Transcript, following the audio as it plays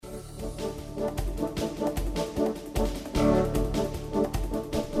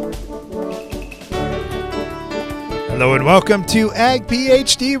Hello and welcome to Ag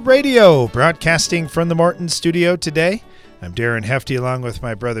PhD Radio, broadcasting from the Morton studio today. I'm Darren Hefty along with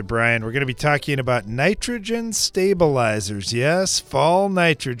my brother Brian. We're going to be talking about nitrogen stabilizers. Yes, fall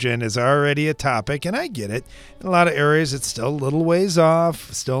nitrogen is already a topic, and I get it. In a lot of areas, it's still a little ways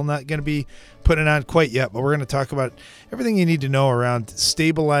off, still not going to be putting it on quite yet, but we're going to talk about everything you need to know around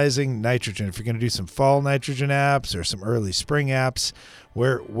stabilizing nitrogen. If you're going to do some fall nitrogen apps or some early spring apps,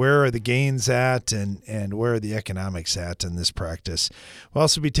 where are the gains at and where are the economics at in this practice? We'll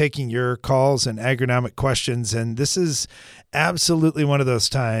also be taking your calls and agronomic questions, and this is absolutely one of those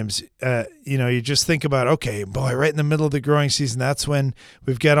times, you just think about, okay, boy, right in the middle of the growing season, that's when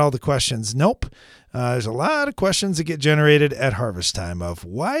we've got all the questions. Nope. There's a lot of questions that get generated at harvest time of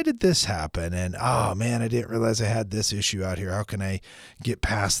why did this happen? And, oh, man, I didn't realize I had this issue out here. How can I get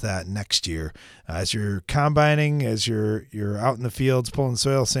past that next year? As you're combining, as you're out in the fields, pulling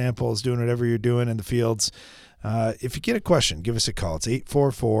soil samples, doing whatever you're doing in the fields, if you get a question, give us a call. It's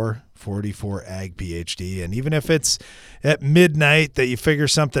 844-44-AG-PhD. And even if it's at midnight that you figure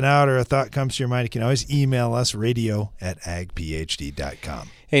something out or a thought comes to your mind, you can always email us, radio@agphd.com.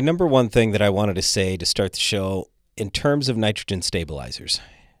 Hey, number one thing that I wanted to say to start the show, in terms of nitrogen stabilizers,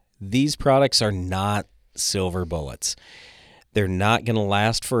 these products are not silver bullets. They're not going to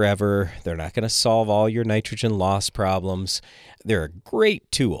last forever. They're not going to solve all your nitrogen loss problems. They're a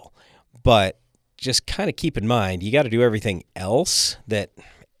great tool, but just kind of keep in mind, you got to do everything else that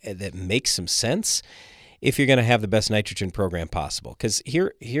makes some sense if you're going to have the best nitrogen program possible. Because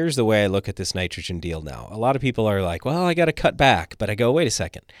here's the way I look at this nitrogen deal now. A lot of people are like, well, I got to cut back. But I go, wait a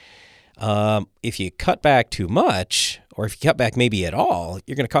second. If you cut back too much, or if you cut back maybe at all,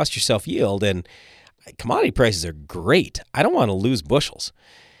 you're going to cost yourself yield. And commodity prices are great. I don't want to lose bushels.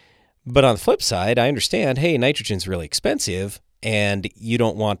 But on the flip side, I understand, hey, nitrogen's really expensive, and you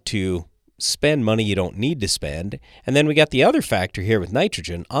don't want to spend money you don't need to spend. And then we got the other factor here with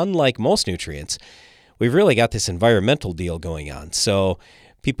nitrogen. Unlike most nutrients, we've really got this environmental deal going on. So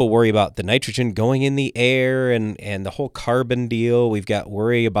people worry about the nitrogen going in the air and the whole carbon deal. We've got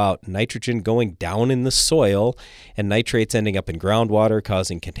worry about nitrogen going down in the soil and nitrates ending up in groundwater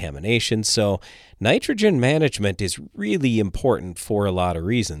causing contamination. So nitrogen management is really important for a lot of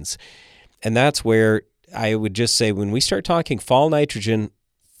reasons. And that's where I would just say when we start talking fall nitrogen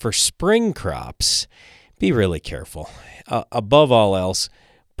for spring crops, be really careful. Above all else,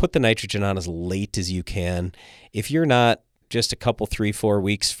 put the nitrogen on as late as you can. If you're not just a couple, 3-4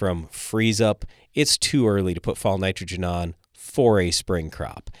 weeks from freeze up, it's too early to put fall nitrogen on for a spring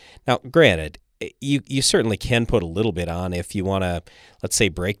crop. Now, granted, you certainly can put a little bit on if you want to, let's say,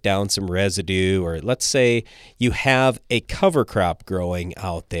 break down some residue, or let's say you have a cover crop growing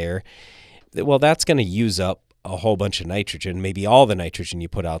out there. Well, that's going to use up a whole bunch of nitrogen, maybe all the nitrogen you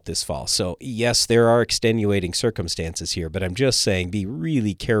put out this fall. So yes, there are extenuating circumstances here, but I'm just saying be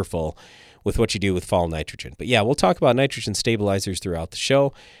really careful with what you do with fall nitrogen. But yeah, we'll talk about nitrogen stabilizers throughout the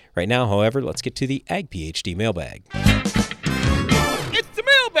show. Right now, however, let's get to the Ag PhD mailbag. It's the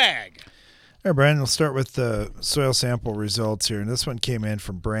mailbag! All right, Brandon, we'll start with the soil sample results here. And this one came in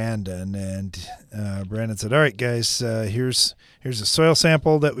from Brandon. And Brandon said, all right, guys, here's a soil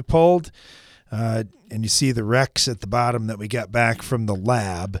sample that we pulled. And you see the Rex at the bottom that we got back from the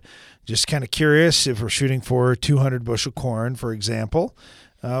lab. Just kind of curious, if we're shooting for 200 bushel corn, for example,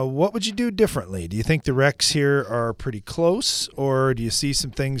 what would you do differently? Do you think the Rex here are pretty close, or do you see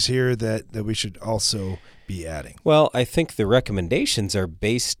some things here that we should also be adding? Well, I think the recommendations are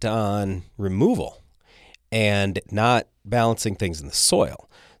based on removal and not balancing things in the soil.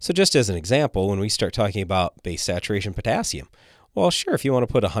 So just as an example, when we start talking about base saturation potassium, well, sure, if you want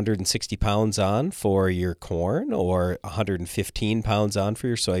to put 160 pounds on for your corn or 115 pounds on for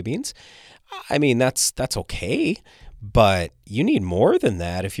your soybeans, I mean, that's okay, but you need more than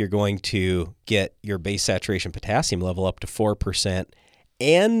that if you're going to get your base saturation potassium level up to 4%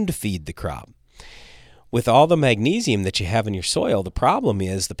 and feed the crop. With all the magnesium that you have in your soil, the problem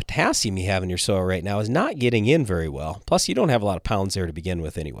is the potassium you have in your soil right now is not getting in very well. Plus, you don't have a lot of pounds there to begin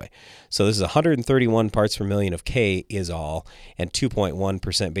with anyway. So this is 131 parts per million of K is all, and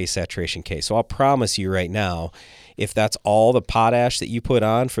 2.1% base saturation K. So I'll promise you right now, if that's all the potash that you put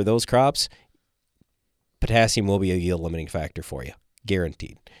on for those crops, potassium will be a yield limiting factor for you.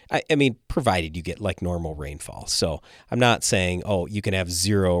 Guaranteed. I mean, provided you get like normal rainfall. So I'm not saying, oh, you can have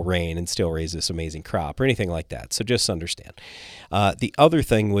zero rain and still raise this amazing crop or anything like that. So just understand. The other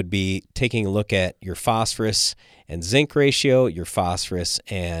thing would be taking a look at your phosphorus and zinc ratio, your phosphorus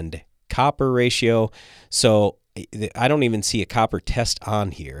and copper ratio. So I don't even see a copper test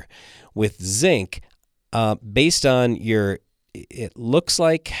on here. With zinc, based on your, it looks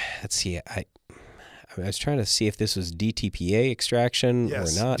like, let's see, I was trying to see if this was DTPA extraction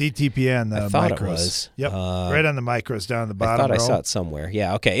Yes, or not. DTPA on the I thought micros. it was. Yep, right on the micros down the I bottom thought I row. saw it somewhere.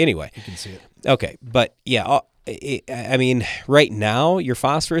 Yeah, okay, anyway. You can see it. Okay, but yeah, I mean, right now your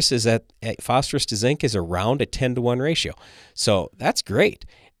phosphorus to zinc is around a 10-to-1 ratio. So that's great.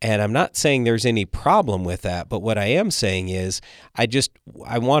 And I'm not saying there's any problem with that, but what I am saying is I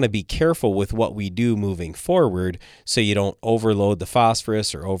want to be careful with what we do moving forward so you don't overload the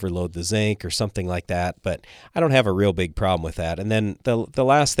phosphorus or overload the zinc or something like that. But I don't have a real big problem with that. And then the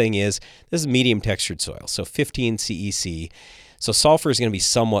last thing is this is medium textured soil, so 15 CEC. So sulfur is going to be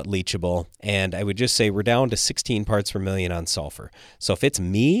somewhat leachable, and I would just say we're down to 16 parts per million on sulfur. So if it's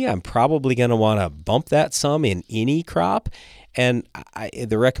me, I'm probably going to want to bump that some in any crop. And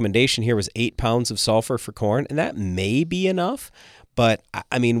the recommendation here was 8 pounds of sulfur for corn, and that may be enough. But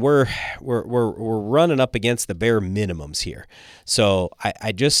I mean, we're running up against the bare minimums here. So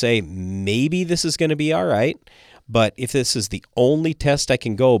I just say maybe this is going to be all right. But if this is the only test I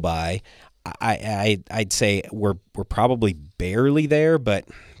can go by, I'd say we're probably barely there, but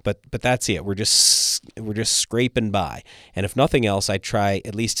that's it. We're just scraping by. And if nothing else, I try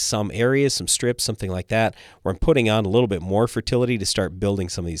at least some areas, some strips, something like that, where I'm putting on a little bit more fertility to start building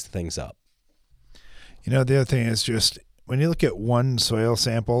some of these things up. The other thing is just when you look at one soil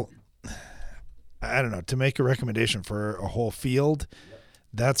sample, I don't know, to make a recommendation for a whole field,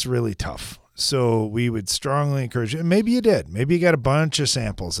 that's really tough. So we would strongly encourage it. Maybe you did. Maybe you got a bunch of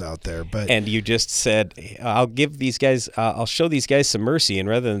samples out there. And you just said, I'll give these guys, I'll show these guys some mercy. And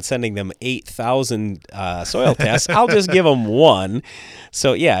rather than sending them 8,000 soil tests, I'll just give them one.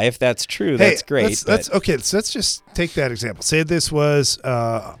 So, yeah, if that's true, that's great. Okay, so let's just take that example. Say this was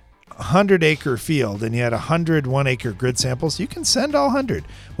a 100-acre field and you had 100 1-acre grid samples. You can send all 100.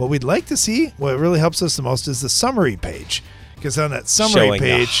 What we'd like to see, what really helps us the most is the summary page. Because on that summary showing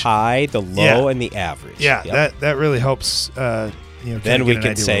page, the high, the low, and the average. Yeah, yep. that really helps. Then we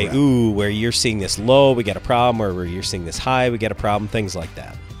can say, where you're seeing this low, we got a problem, or where you're seeing this high, we got a problem, things like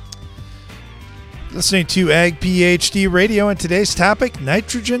that. Listening to Ag PhD Radio, and today's topic,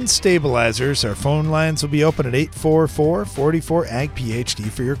 nitrogen stabilizers. Our phone lines will be open at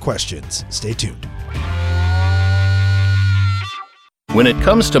 844-44-AG-PhD for your questions. Stay tuned. When it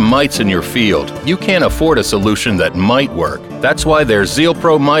comes to mites in your field, you can't afford a solution that might work. That's why there's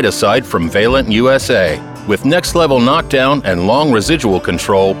ZealPro Miticide from Valent USA. With next-level knockdown and long residual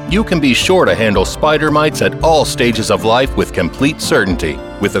control, you can be sure to handle spider mites at all stages of life with complete certainty.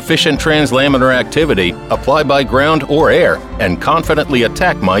 With efficient translaminar activity, apply by ground or air, and confidently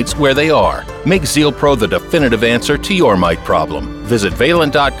attack mites where they are. Make ZealPro the definitive answer to your mite problem. Visit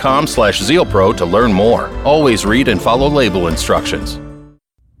valent.com/ZealPro to learn more. Always read and follow label instructions.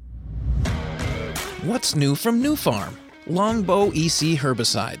 What's new from New Farm? Longbow EC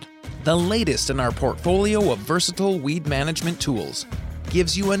Herbicide, the latest in our portfolio of versatile weed management tools,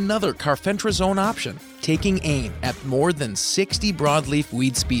 gives you another carfentrazone option, taking aim at more than 60 broadleaf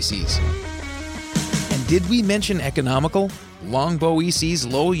weed species. And did we mention economical? Longbow EC's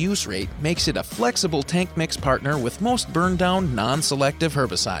low use rate makes it a flexible tank mix partner with most burn-down non-selective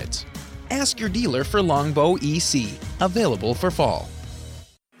herbicides. Ask your dealer for Longbow EC, available for fall.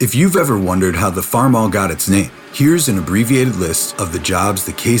 If you've ever wondered how the Farmall got its name, here's an abbreviated list of the jobs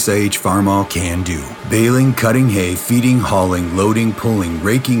the Case IH Farmall can do. Baling, cutting hay, feeding, hauling, loading, pulling,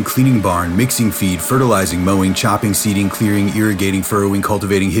 raking, cleaning barn, mixing feed, fertilizing, mowing, chopping, seeding, clearing, irrigating, furrowing,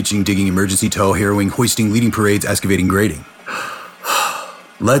 cultivating, hitching, digging, emergency tow, harrowing, hoisting, leading parades, excavating, grading.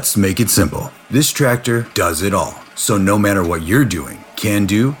 Let's make it simple. This tractor does it all. So no matter what you're doing, Can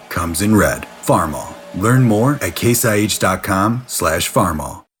Do comes in red. Farmall. Learn more at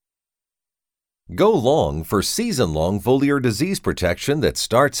caseih.com/farmall. Go long for season-long foliar disease protection that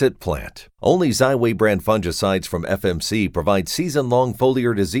starts at plant. Only Xyway brand fungicides from FMC provide season-long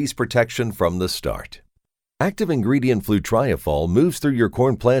foliar disease protection from the start. Active ingredient flutriafol moves through your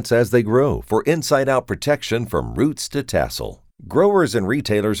corn plants as they grow for inside-out protection from roots to tassel. Growers and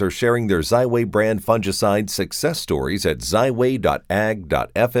retailers are sharing their Xyway brand fungicide success stories at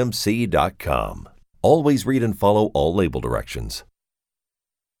xyway.ag.fmc.com. Always read and follow all label directions.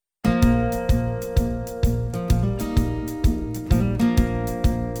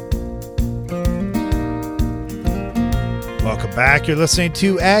 Welcome back. You're listening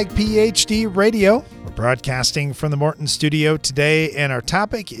to Ag PhD Radio. We're broadcasting from the Morton studio today, and our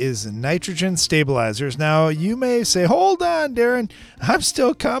topic is nitrogen stabilizers. Now, you may say, hold on, Darren, I'm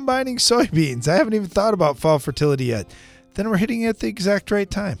still combining soybeans. I haven't even thought about fall fertility yet. Then we're hitting it at the exact right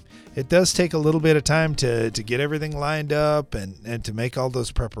time. it does take a little bit of time to get everything lined up and to make all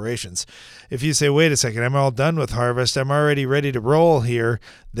those preparations. If you say, wait a second, I'm all done with harvest, I'm already ready to roll here,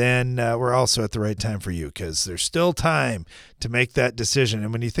 then we're also at the right time for you, because there's still time to make that decision.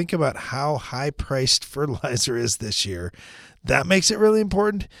 And when you think about how high-priced fertilizer is this year, that makes it really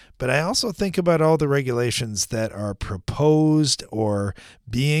important. But I also think about all the regulations that are proposed or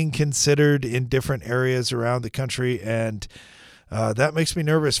being considered in different areas around the country, and that makes me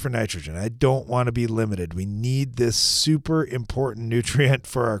nervous for nitrogen. I don't want to be limited. We need this super important nutrient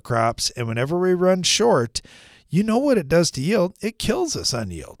for our crops, and whenever we run short, you know what it does to yield. It kills us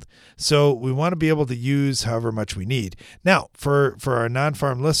on yield. So we want to be able to use however much we need. Now, for our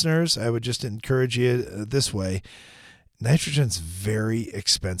non-farm listeners, I would just encourage you this way. Nitrogen's very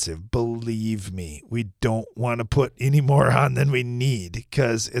expensive. Believe me, we don't want to put any more on than we need,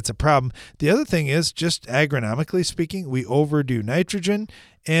 because it's a problem. The other thing is, just agronomically speaking, we overdo nitrogen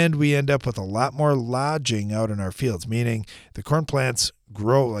and we end up with a lot more lodging out in our fields, meaning the corn plants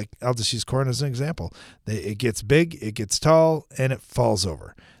grow, like I'll just use corn as an example. It gets big, it gets tall, and it falls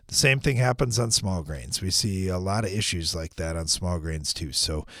over. The same thing happens on small grains. We see a lot of issues like that on small grains too.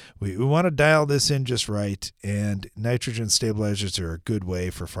 So we want to dial this in just right, and nitrogen stabilizers are a good way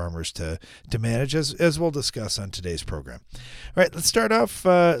for farmers to manage, as we'll discuss on today's program. All right, let's start off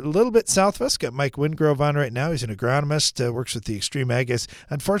a little bit southwest. Got Mike Wingrove on right now. He's an agronomist, works with the Extreme Ag Guys.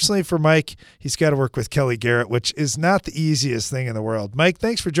 Unfortunately for Mike, he's got to work with Kelly Garrett, which is not the easiest thing in the world. Mike,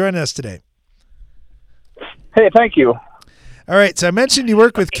 thanks for joining us today. Hey, thank you. All right, so I mentioned you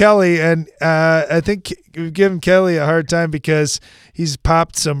work with Kelly, and I think we've given Kelly a hard time because he's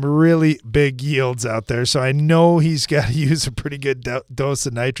popped some really big yields out there, so I know he's got to use a pretty good dose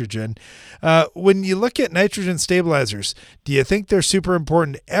of nitrogen. When you look at nitrogen stabilizers, do you think they're super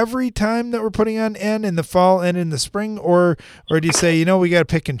important every time that we're putting on N in the fall and in the spring, or do you say, we got to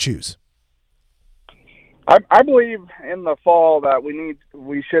pick and choose? I believe in the fall that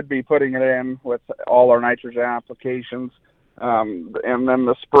we should be putting it in with all our nitrogen applications. And then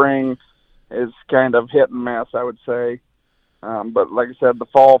the spring is kind of hit and miss, I would say. But like I said, the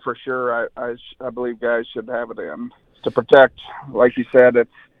fall for sure, I believe guys should have it in to protect. Like you said,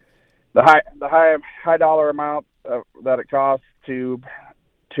 it's the high dollar amount that it costs to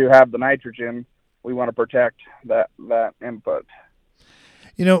have the nitrogen. We want to protect that input.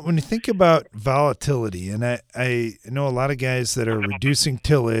 When you think about volatility, and I know a lot of guys that are reducing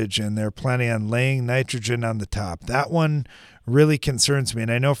tillage and they're planning on laying nitrogen on the top. That one really concerns me.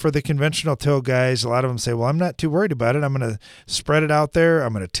 And I know for the conventional till guys, a lot of them say, well, I'm not too worried about it. I'm going to spread it out there.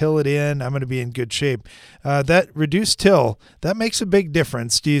 I'm going to till it in. I'm going to be in good shape. That reduced till, that makes a big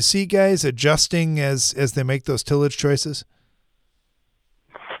difference. Do you see guys adjusting as they make those tillage choices?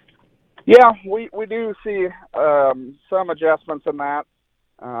 Yeah, we do see some adjustments in that.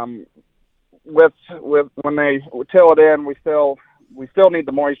 With when they till it in, we still need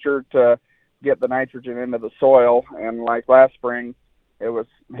the moisture to get the nitrogen into the soil. And like last spring, it was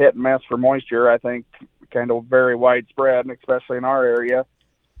hit and miss for moisture. I think kind of very widespread, especially in our area.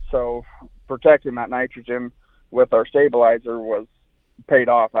 So protecting that nitrogen with our stabilizer was paid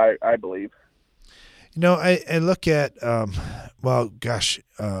off, I believe. I look at, a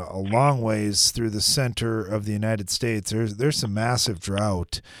long ways through the center of the United States. There's some massive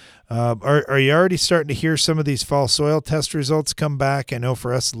drought. Are you already starting to hear some of these fall soil test results come back? I know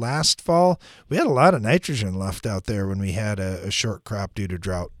for us last fall, we had a lot of nitrogen left out there when we had a short crop due to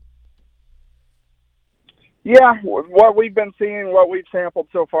drought. Yeah, what we've been seeing, what we've sampled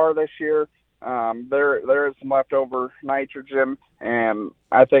so far this year, there is some leftover nitrogen, and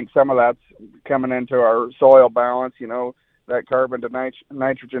I think some of that's coming into our soil balance, that carbon to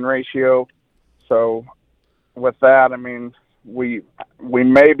nitrogen ratio. So with that, I mean, we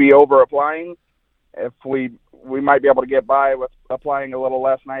may be over applying. If we might be able to get by with applying a little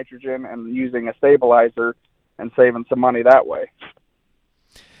less nitrogen and using a stabilizer and saving some money that way.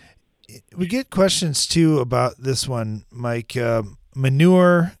 We get questions too about this one, Mike.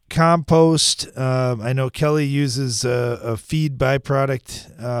 Manure, compost. I know Kelly uses a feed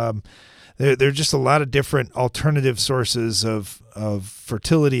byproduct. There are just a lot of different alternative sources of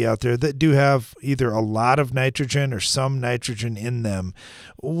fertility out there that do have either a lot of nitrogen or some nitrogen in them.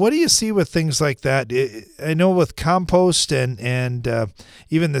 What do you see with things like that? I know with compost and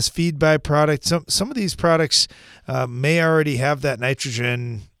even this feed byproduct, some of these products may already have that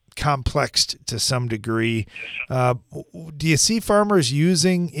nitrogen complexed to some degree. Do you see farmers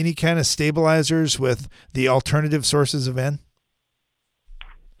using any kind of stabilizers with the alternative sources of N?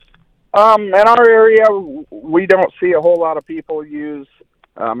 In our area, we don't see a whole lot of people use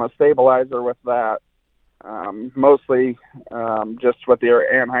a stabilizer with that. mostly just with the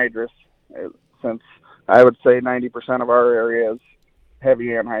anhydrous, since I would say 90% of our area is heavy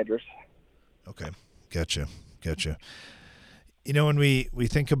anhydrous. Okay, gotcha. When we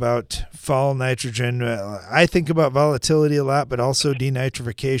think about fall nitrogen, I think about volatility a lot, but also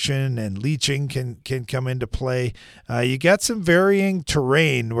denitrification and leaching can come into play. You got some varying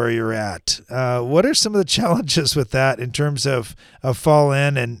terrain where you're at. What are some of the challenges with that in terms of fall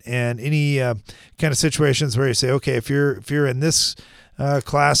in and any kind of situations where you say, okay, if you're in this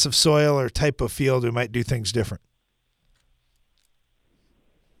class of soil or type of field, we might do things different?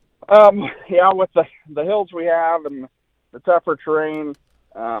 With the hills we have and the tougher terrain,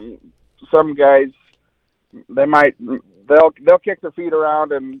 some guys, they'll kick their feet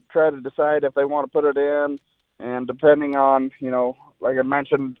around and try to decide if they want to put it in, and depending on, like I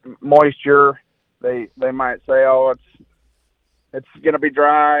mentioned, moisture, they might say, oh, it's going to be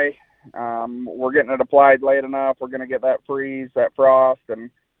dry, we're getting it applied late enough, we're going to get that freeze, that frost, and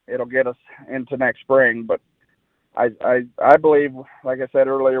it'll get us into next spring. But I believe, like I said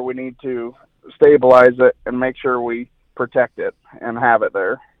earlier, we need to stabilize it and make sure we protect it and have it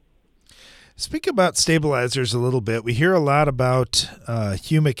there. Speak about stabilizers a little bit. We hear a lot about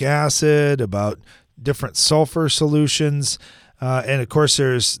humic acid, about different sulfur solutions, and of course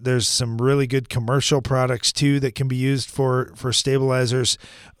there's some really good commercial products too that can be used for stabilizers.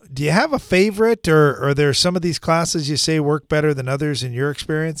 Do you have a favorite, or are there some of these classes you say work better than others in your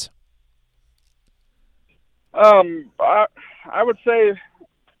experience? I would say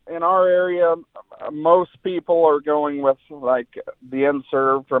in our area, most people are going with like the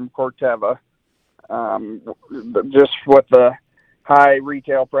N-Serve from Corteva. Just with the high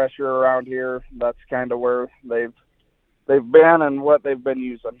retail pressure around here, that's kind of where they've been and what they've been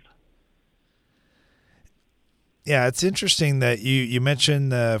using. Yeah, it's interesting that you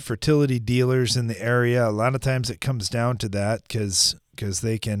mentioned the fertility dealers in the area. A lot of times it comes down to that because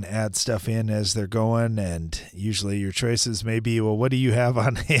they can add stuff in as they're going, and usually your choices may be, well, what do you have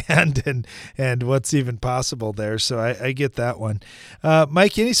on hand and what's even possible there? So I get that one.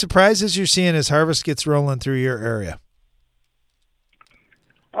 Mike, any surprises you're seeing as harvest gets rolling through your area?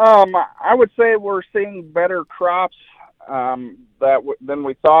 I would say we're seeing better crops than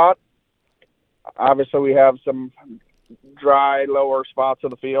we thought. Obviously, we have some dry, lower spots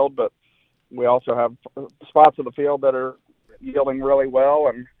of the field, but we also have spots of the field that are yielding really well.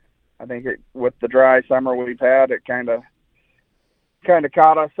 And I think with the dry summer we've had, it kind of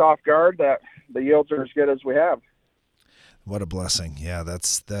caught us off guard that the yields are as good as we have. What a blessing. Yeah,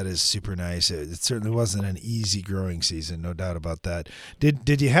 that is super nice. It certainly wasn't an easy growing season, no doubt about that.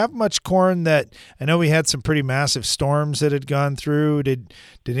 Did you have much corn that, I know we had some pretty massive storms that had gone through. Did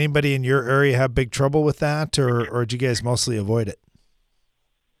anybody in your area have big trouble with that, or did you guys mostly avoid it?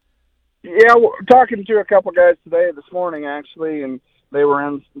 Yeah, talking to a couple guys this morning actually, and they were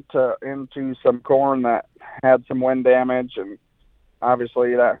into some corn that had some wind damage, and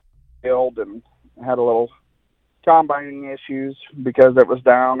obviously that killed and had a little combining issues because it was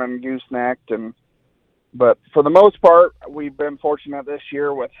down and goosenecked. But for the most part, we've been fortunate this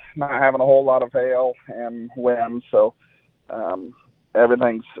year with not having a whole lot of hail and wind, so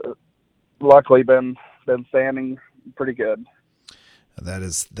everything's luckily been standing pretty good. That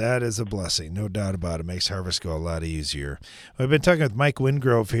is a blessing, no doubt about it. Makes harvest go a lot easier. We've been talking with Mike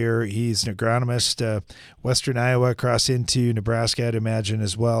Wingrove here. He's an agronomist, Western Iowa, across into Nebraska, I'd imagine,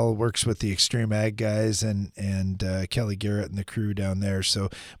 as well. Works with the Extreme Ag guys and Kelly Garrett and the crew down there. So,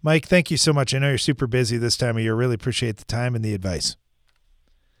 Mike, thank you so much. I know you're super busy this time of year. Really appreciate the time and the advice.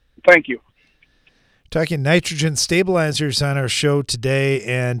 Thank you. Talking nitrogen stabilizers on our show today,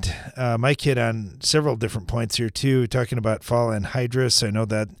 and Mike hit on several different points here too, talking about fall anhydrous. I know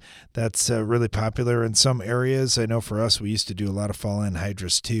that's really popular in some areas. I know for us, we used to do a lot of fall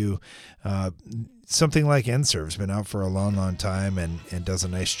anhydrous too. Something like N-Serve's been out for a long, long time and does a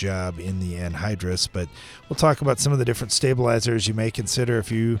nice job in the anhydrous, but we'll talk about some of the different stabilizers you may consider if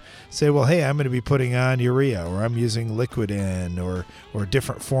you say, well, hey, I'm going to be putting on urea, or I'm using liquid N, or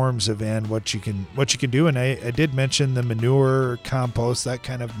different forms of N, what you can do. And I did mention the manure, compost, that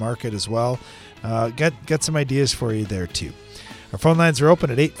kind of market as well. Got some ideas for you there too. Our phone lines are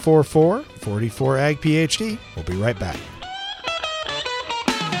open at 844-44-AG-PHD. We'll be right back.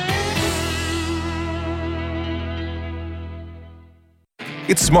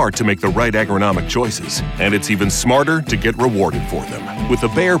 It's smart to make the right agronomic choices, and it's even smarter to get rewarded for them. With the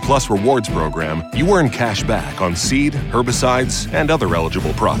Bayer Plus Rewards program, you earn cash back on seed, herbicides, and other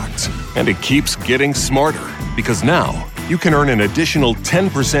eligible products. And it keeps getting smarter, because now you can earn an additional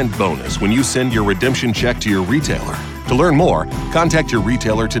 10% bonus when you send your redemption check to your retailer. To learn more, contact your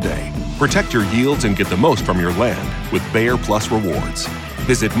retailer today. Protect your yields and get the most from your land with Bayer Plus rewards.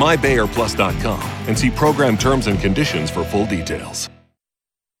 Visit mybayerplus.com and see program terms and conditions for full details.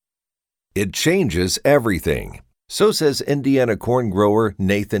 It changes everything. So says Indiana corn grower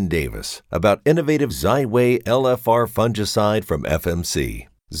Nathan Davis about innovative Xyway LFR fungicide from FMC.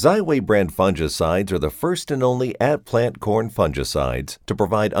 Xyway brand fungicides are the first and only at-plant corn fungicides to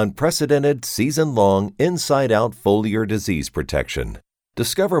provide unprecedented season-long inside-out foliar disease protection.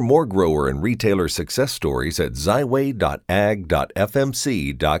 Discover more grower and retailer success stories at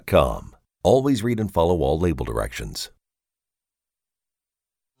xyway.ag.fmc.com. Always read and follow all label directions.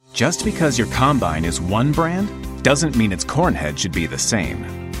 Just because your combine is one brand doesn't mean its corn head should be the same,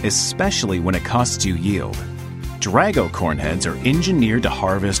 especially when it costs you yield. Drago corn heads are engineered to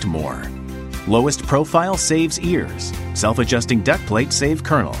harvest more. Lowest profile saves ears, self-adjusting deck plates save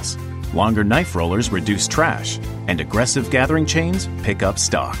kernels, longer knife rollers reduce trash, and aggressive gathering chains pick up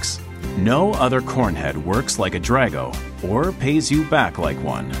stalks. No other corn head works like a Drago or pays you back like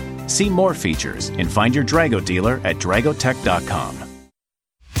one. See more features and find your Drago dealer at dragotech.com.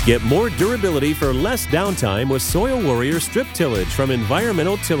 Get more durability for less downtime with Soil Warrior Strip Tillage from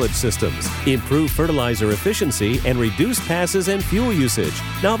Environmental Tillage Systems. Improve fertilizer efficiency and reduce passes and fuel usage.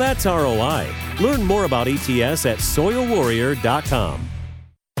 Now that's ROI. Learn more about ETS at soilwarrior.com.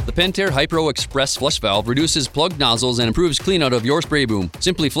 The Pentair Hypro Express flush valve reduces plugged nozzles and improves cleanout of your spray boom.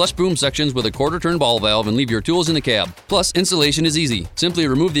 Simply flush boom sections with a quarter-turn ball valve and leave your tools in the cab. Plus, installation is easy. Simply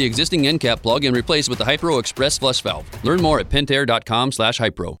remove the existing end cap plug and replace with the Hypro Express flush valve. Learn more at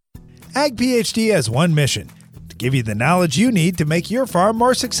pentair.com/hypro. Ag PhD has one mission: to give you the knowledge you need to make your farm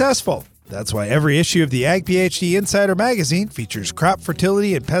more successful. That's why every issue of the Ag PhD Insider magazine features crop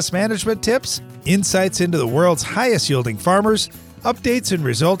fertility and pest management tips, insights into the world's highest yielding farmers, updates and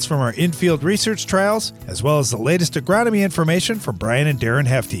results from our in-field research trials, as well as the latest agronomy information from Brian and Darren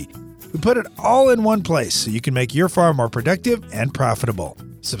Hefty. We put it all in one place so you can make your farm more productive and profitable.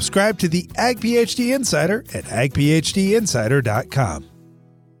 Subscribe to the Ag PhD Insider at agphdinsider.com.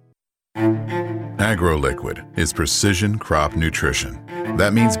 AgroLiquid is precision crop nutrition.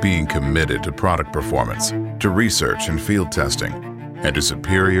 That means being committed to product performance, to research and field testing, and to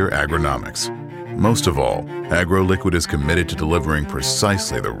superior agronomics. Most of all, AgroLiquid is committed to delivering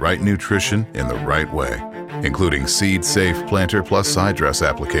precisely the right nutrition in the right way, including seed-safe planter plus side dress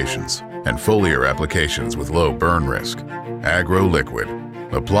applications and foliar applications with low burn risk.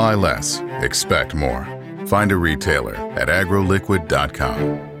 AgroLiquid. Apply less, expect more. Find a retailer at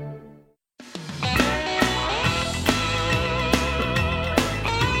agroliquid.com.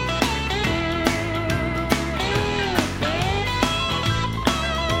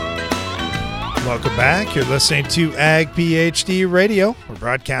 Welcome back. You're listening to Ag PhD Radio. We're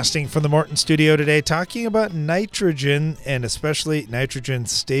broadcasting from the Morton studio today, talking about nitrogen and especially nitrogen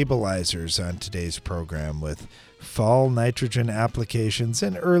stabilizers on today's program, with fall nitrogen applications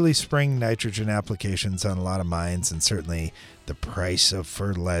and early spring nitrogen applications on a lot of minds, and certainly the price of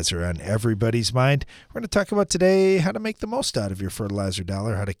fertilizer on everybody's mind. We're going to talk about today how to make the most out of your fertilizer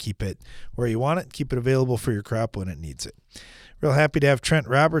dollar, how to keep it where you want it, keep it available for your crop when it needs it. Real happy to have Trent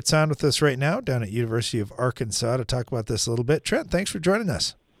Roberts on with us right now down at University of Arkansas to talk about this a little bit. Trent, thanks for joining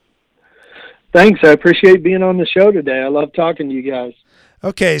us. Thanks. I appreciate being on the show today. I love talking to you guys.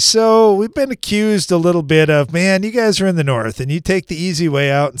 Okay, so we've been accused a little bit of, man, you guys are in the north and you take the easy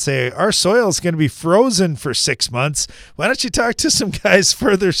way out and say, our soil is going to be frozen for 6 months. Why don't you talk to some guys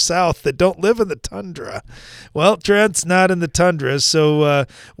further south that don't live in the tundra? Well, Trent's not in the tundra, so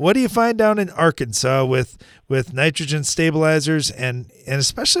what do you find down in Arkansas with nitrogen stabilizers and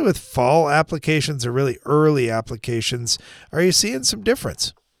especially with fall applications or really early applications? Are you seeing some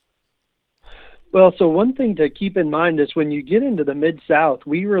difference? Well, so one thing to keep in mind is when you get into the Mid-South,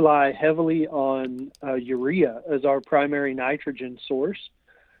 we rely heavily on urea as our primary nitrogen source.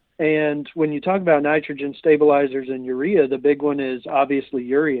 And when you talk about nitrogen stabilizers and urea, the big one is obviously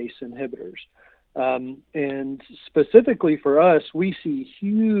urease inhibitors. And specifically for us, we see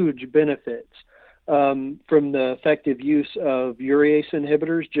huge benefits from the effective use of urease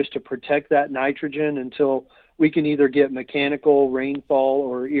inhibitors just to protect that nitrogen until we can either get mechanical rainfall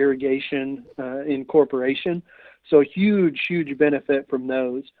or irrigation incorporation. So huge benefit from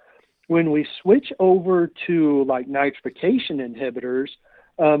those. When we switch over to like nitrification inhibitors,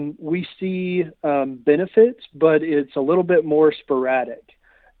 we see benefits, but it's a little bit more sporadic.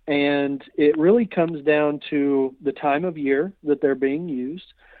 And it really comes down to the time of year that they're being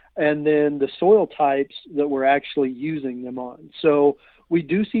used and then the soil types that we're actually using them on. So we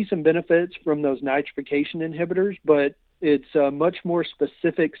do see some benefits from those nitrification inhibitors, but It's much more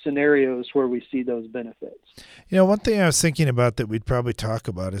specific scenarios where we see those benefits. One thing I was thinking about that we'd probably talk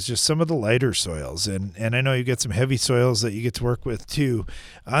about is just some of the lighter soils. And I know you get some heavy soils that you get to work with too.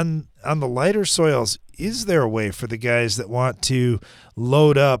 On the lighter soils, is there a way for the guys that want to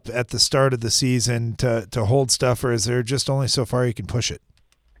load up at the start of the season to hold stuff, or is there just only so far you can push it?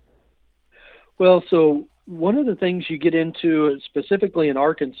 Well, so one of the things you get into specifically in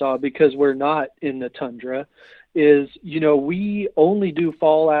Arkansas, because we're not in the tundra, is, we only do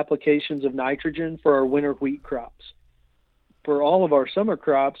fall applications of nitrogen for our winter wheat crops. For all of our summer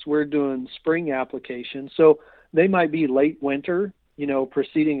crops, we're doing spring applications. So they might be late winter,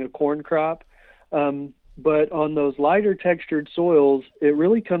 preceding a corn crop. But on those lighter textured soils, it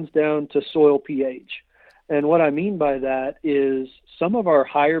really comes down to soil pH. And what I mean by that is some of our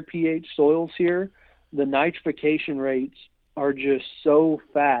higher pH soils here, the nitrification rates are just so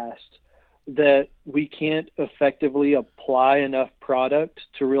fast that we can't effectively apply enough product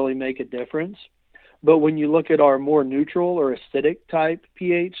to really make a difference. But when you look at our more neutral or acidic type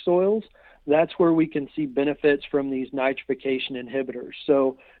pH soils, that's where we can see benefits from these nitrification inhibitors.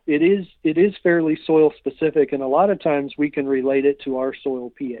 So it is fairly soil specific, and a lot of times we can relate it to our soil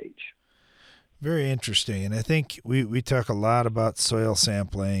pH. Very interesting. And I think we talk a lot about soil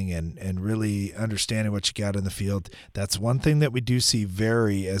sampling and really understanding what you got in the field. That's one thing that we do see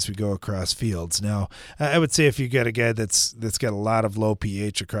vary as we go across fields. Now, I would say if you got a guy that's got a lot of low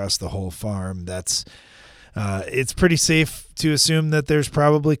pH across the whole farm, it's pretty safe to assume that there's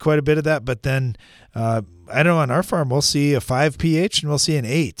probably quite a bit of that. But then, I know on our farm, we'll see a 5 pH and we'll see an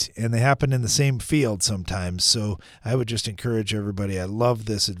 8, and they happen in the same field sometimes. So I would just encourage everybody. I love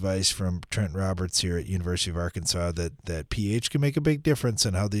this advice from Trent Roberts here at University of Arkansas that pH can make a big difference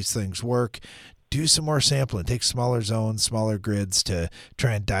in how these things work. Do some more sampling. Take smaller zones, smaller grids to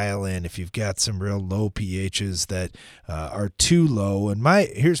try and dial in if you've got some real low pHs that are too low. And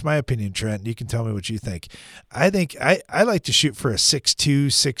here's my opinion, Trent. You can tell me what you think. I think I like to shoot for a 6.2,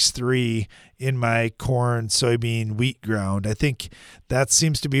 6.3 in my corn, soybean, wheat ground. I think that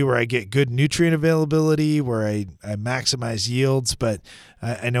seems to be where I get good nutrient availability, where I maximize yields. But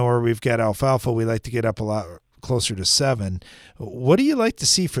I know where we've got alfalfa, we like to get up a lot closer to 7. What do you like to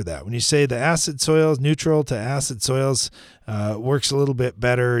see for that? When you say the acid soils, neutral to acid soils works a little bit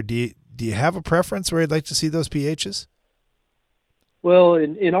better, do you have a preference where you'd like to see those pHs? Well,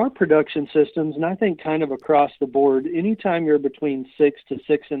 in our production systems, and I think kind of across the board, anytime you're between 6 to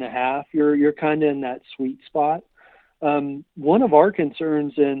 6.5, you're kind of in that sweet spot. One of our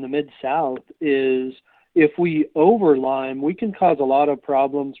concerns in the Mid-South is if we overlime, we can cause a lot of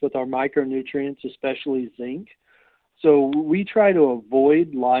problems with our micronutrients, especially zinc. So we try to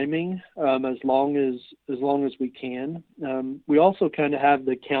avoid liming as long as we can. We also kind of have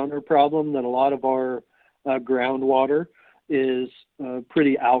the counter problem that a lot of our groundwater is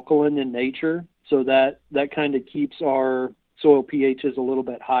pretty alkaline in nature, so that kind of keeps our soil pHs a little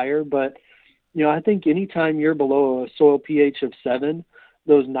bit higher. But I think anytime you're below a soil pH of 7,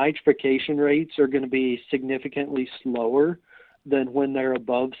 those nitrification rates are going to be significantly slower than when they're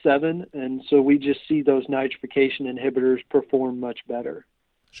above 7. And so we just see those nitrification inhibitors perform much better.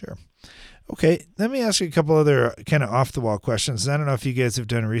 Sure. Okay, let me ask you a couple other kind of off-the-wall questions. I don't know if you guys have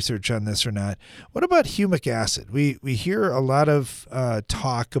done research on this or not. What about humic acid? We hear a lot of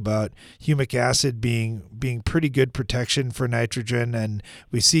talk about humic acid being pretty good protection for nitrogen, and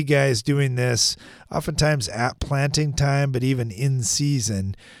we see guys doing this oftentimes at planting time, but even in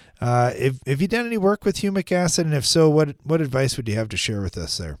season. Have you done any work with humic acid, and if so, what advice would you have to share with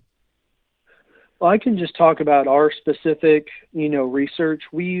us there? Well, I can just talk about our specific, research.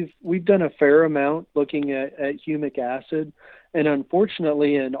 We've done a fair amount looking at humic acid, and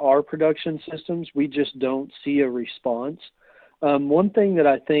unfortunately in our production systems, we just don't see a response. One thing that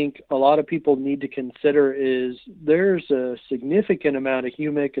I think a lot of people need to consider is there's a significant amount of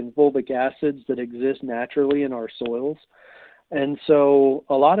humic and fulvic acids that exist naturally in our soils. And so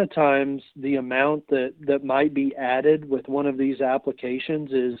a lot of times the amount that might be added with one of these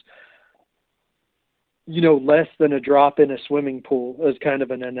applications is less than a drop in a swimming pool, as kind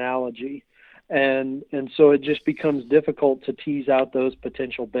of an analogy. And so it just becomes difficult to tease out those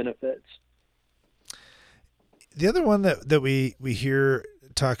potential benefits. The other one that we hear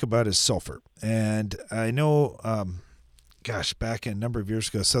talk about is sulfur. And I know, back a number of years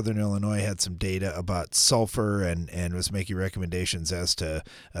ago, Southern Illinois had some data about sulfur and was making recommendations as to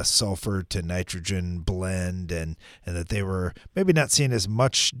a sulfur to nitrogen blend, and that they were maybe not seeing as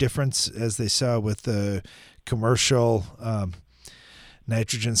much difference as they saw with the commercial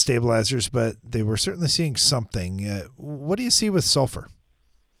nitrogen stabilizers, but they were certainly seeing something. What do you see with sulfur?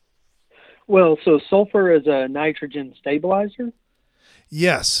 Well, so sulfur is a nitrogen stabilizer?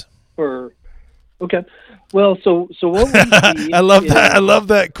 Yes. Okay. Well, so what we see I love that. I love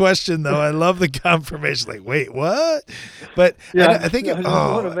that question, though. I love the confirmation. Like, wait, what? But yeah, I think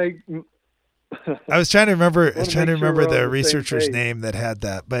I I was trying to remember. we're on The the researcher's same page. name that had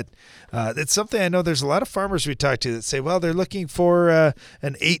that, but it's something I know. There's a lot of farmers we talk to that say, well, they're looking for an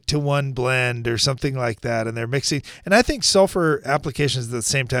 8-to-1 blend or something like that, and they're mixing. And I think sulfur applications at the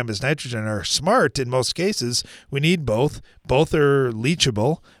same time as nitrogen are smart in most cases. We need both. Both are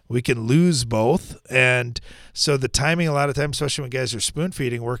leachable. We can lose both, and so the timing a lot of times, especially when guys are spoon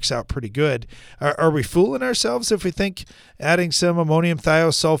feeding, works out pretty good. Are we fooling ourselves if we think adding some ammonium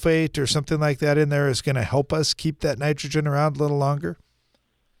thiosulfate or something like that in there is going to help us keep that nitrogen around a little longer?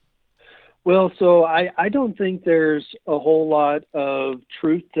 Well, so I don't think there's a whole lot of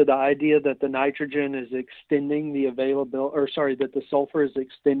truth to the idea that the nitrogen is extending the that the sulfur is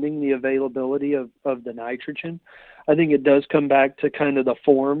extending the availability of the nitrogen. I think it does come back to kind of the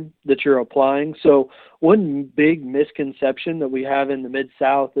form that you're applying. So one big misconception that we have in the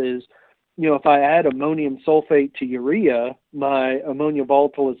Mid-South is, if I add ammonium sulfate to urea, my ammonia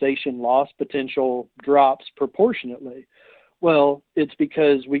volatilization loss potential drops proportionately. Well, it's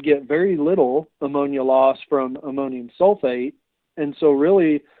because we get very little ammonia loss from ammonium sulfate. And so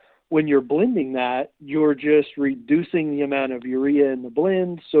really, when you're blending that, you're just reducing the amount of urea in the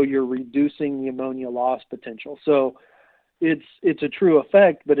blend, so you're reducing the ammonia loss potential. So it's a true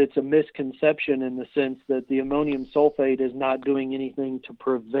effect, but it's a misconception in the sense that the ammonium sulfate is not doing anything to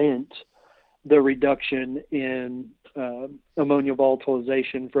prevent the reduction in ammonia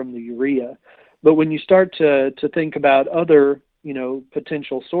volatilization from the urea. But when you start to think about other,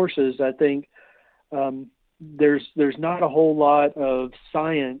 potential sources, I think there's not a whole lot of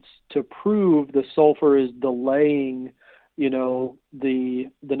science to prove the sulfur is delaying, the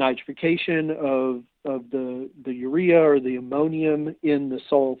nitrification of the urea or the ammonium in the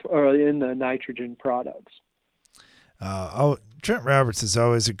sulfur or in the nitrogen products. Trent Roberts is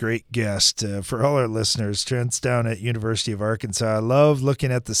always a great guest for all our listeners. Trent's down at University of Arkansas. I love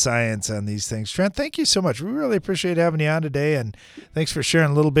looking at the science on these things. Trent, thank you so much. We really appreciate having you on today, and thanks for sharing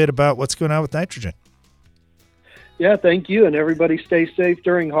a little bit about what's going on with nitrogen. Yeah, thank you, and everybody stay safe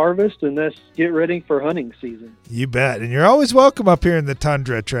during harvest, and let's get ready for hunting season. You bet, and you're always welcome up here in the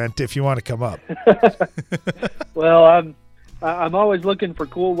tundra, Trent, if you want to come up. Well, I'm always looking for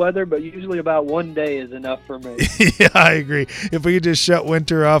cool weather, but usually about one day is enough for me. Yeah, I agree. If we could just shut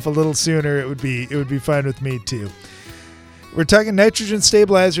winter off a little sooner, it would be fine with me too. We're talking nitrogen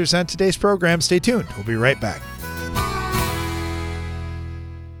stabilizers on today's program. Stay tuned. We'll be right back.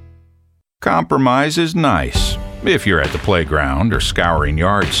 Compromise is nice if you're at the playground or scouring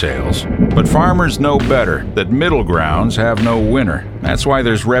yard sales. But farmers know better that middle grounds have no winner. That's why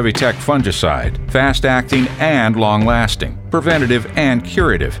there's Revitec fungicide, fast-acting and long-lasting, preventative and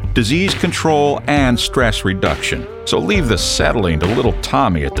curative, disease control and stress reduction. So leave the settling to little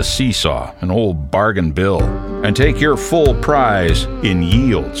Tommy at the seesaw, an old bargain bill, and take your full prize in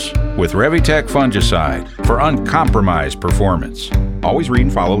yields with Revitec fungicide for uncompromised performance. Always read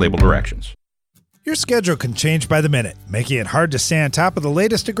and follow label directions. Your schedule can change by the minute, making it hard to stay on top of the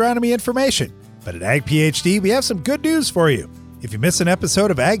latest agronomy information. But at Ag PhD, we have some good news for you. If you miss an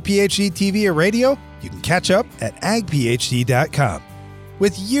episode of Ag PhD TV or radio, you can catch up at agphd.com.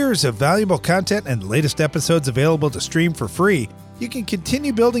 With years of valuable content and the latest episodes available to stream for free, you can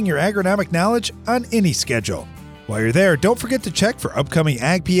continue building your agronomic knowledge on any schedule. While you're there, don't forget to check for upcoming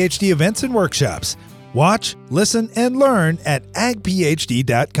Ag PhD events and workshops. Watch, listen, and learn at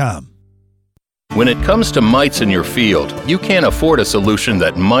agphd.com. When it comes to mites in your field, you can't afford a solution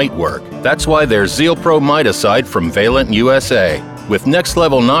that might work. That's why there's ZealPro Miticide from Valent USA. With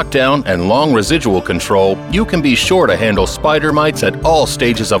next-level knockdown and long residual control, you can be sure to handle spider mites at all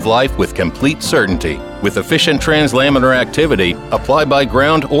stages of life with complete certainty. With efficient translaminar activity, apply by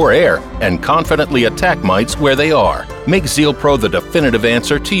ground or air, and confidently attack mites where they are. Make ZealPro the definitive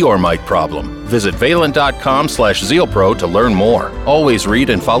answer to your mite problem. Visit valent.com/ZealPro to learn more. Always read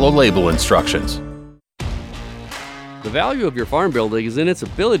and follow label instructions. The value of your farm building is in its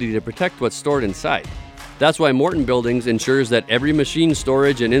ability to protect what's stored inside. That's why Morton Buildings ensures that every machine,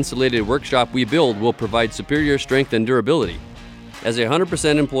 storage, and insulated workshop we build will provide superior strength and durability. As a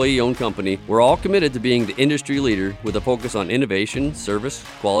 100% employee-owned company, we're all committed to being the industry leader with a focus on innovation, service,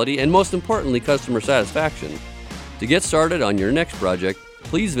 quality, and most importantly, customer satisfaction. To get started on your next project,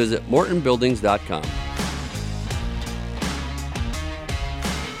 please visit mortonbuildings.com.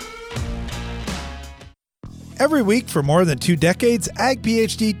 Every week for more than 2 decades, Ag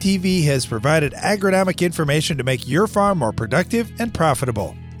PhD TV has provided agronomic information to make your farm more productive and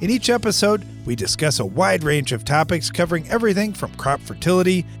profitable. In each episode, we discuss a wide range of topics covering everything from crop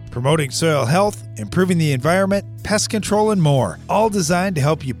fertility, promoting soil health, improving the environment, pest control, and more, all designed to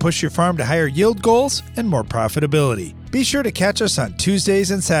help you push your farm to higher yield goals and more profitability. Be sure to catch us on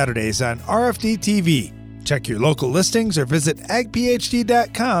Tuesdays and Saturdays on RFD TV. Check your local listings or visit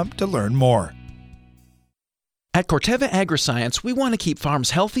agphd.com to learn more. At Corteva Agriscience, we want to keep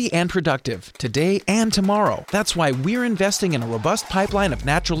farms healthy and productive today and tomorrow. That's why we're investing in a robust pipeline of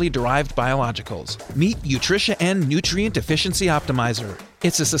naturally derived biologicals. Meet Nutritia N Nutrient Efficiency Optimizer.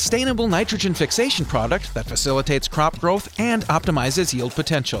 It's a sustainable nitrogen fixation product that facilitates crop growth and optimizes yield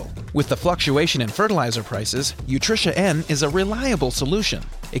potential. With the fluctuation in fertilizer prices, Nutritia N is a reliable solution.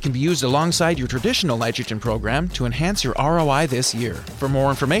 It can be used alongside your traditional nitrogen program to enhance your ROI this year. For more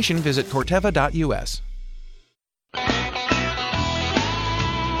information, visit corteva.us.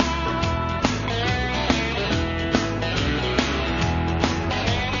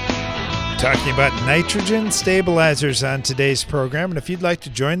 Talking about nitrogen stabilizers on today's program. And if you'd like to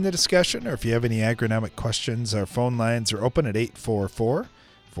join the discussion or if you have any agronomic questions, our phone lines are open at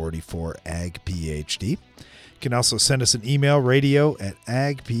 844-44-AG-PHD. You can also send us an email,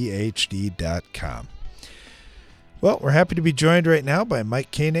 radio@agphd.com. Well, we're happy to be joined right now by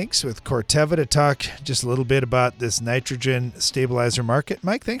Mike Koenigs with Corteva to talk just a little bit about this nitrogen stabilizer market.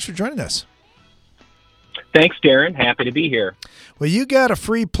 Mike, thanks for joining us. Thanks, Darren. Happy to be here. Well, you got a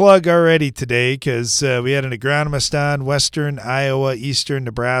free plug already today because we had an agronomist on, Western Iowa, Eastern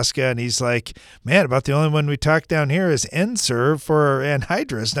Nebraska, and he's like, man, about the only one we talked down here is N-Serve for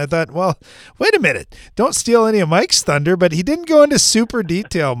anhydrous. And I thought, well, wait a minute. Don't steal any of Mike's thunder, but he didn't go into super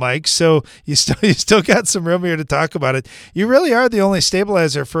detail, Mike, so you still got some room here to talk about it. You really are the only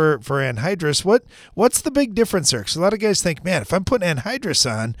stabilizer for anhydrous. What's the big difference there? Because a lot of guys think, man, if I'm putting anhydrous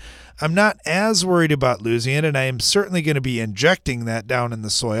on, I'm not as worried about losing it, and I am certainly going to be injecting that down in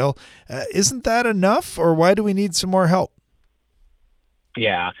the soil. Isn't that enough, or why do we need some more help?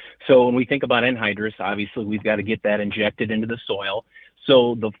 Yeah. So when we think about anhydrous, obviously we've got to get that injected into the soil.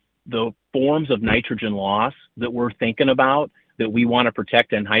 So the forms of nitrogen loss that we're thinking about that we want to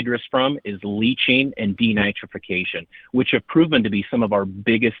protect anhydrous from is leaching and denitrification, which have proven to be some of our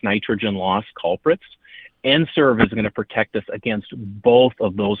biggest nitrogen loss culprits. N-Serve is going to protect us against both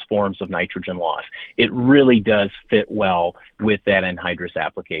of those forms of nitrogen loss. It really does fit well with that anhydrous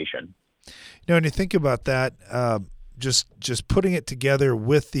application. When you think about that, just putting it together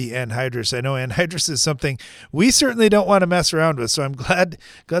with the anhydrous, I know anhydrous is something we certainly don't want to mess around with, so I'm glad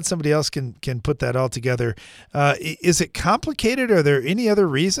somebody else can put that all together. Is it complicated? Are there any other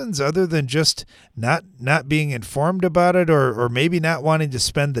reasons other than just not being informed about it, or maybe not wanting to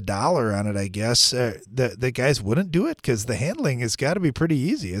spend the dollar on it, I guess, the guys wouldn't do it because the handling has got to be pretty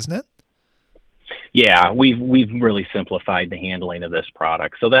easy, isn't it? Yeah, we've really simplified the handling of this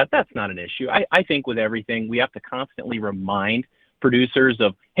product, so that's not an issue. I think with everything, we have to constantly remind producers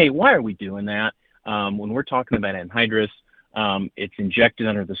of, hey, why are we doing that? When we're talking about anhydrous, it's injected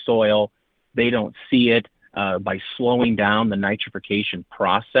under the soil. They don't see it by slowing down the nitrification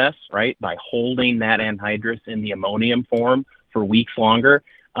process, right? By holding that anhydrous in the ammonium form for weeks longer.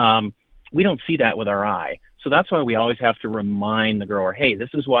 We don't see that with our eye. So that's why we always have to remind the grower, hey, this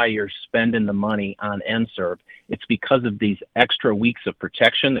is why you're spending the money on N-Serve. It's because of these extra weeks of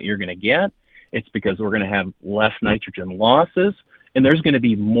protection that you're going to get. It's because we're going to have less nitrogen losses, and there's going to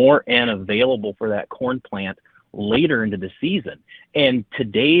be more N available for that corn plant later into the season. And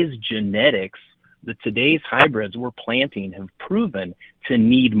today's genetics, today's hybrids we're planting have proven to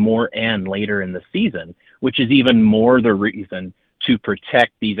need more N later in the season, which is even more the reason to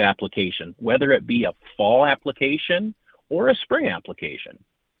protect these applications, whether it be a fall application or a spring application.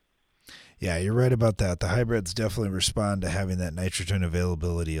 Yeah, you're right about that. The hybrids definitely respond to having that nitrogen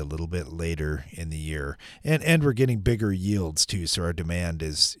availability a little bit later in the year. And we're getting bigger yields too, so our demand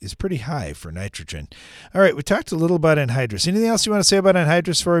is pretty high for nitrogen. All right, we talked a little about anhydrous. Anything else you want to say about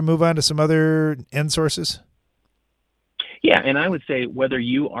anhydrous before we move on to some other N sources? Yeah, and I would say whether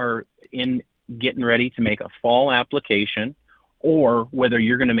you are getting ready to make a fall application or whether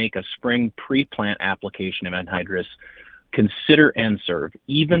you're going to make a spring pre-plant application of anhydrous, consider N-Serve.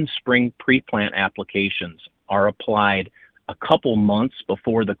 Even spring pre-plant applications are applied a couple months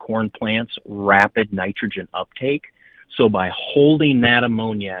before the corn plant's rapid nitrogen uptake. So by holding that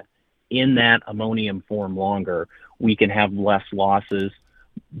ammonia in that ammonium form longer, we can have less losses,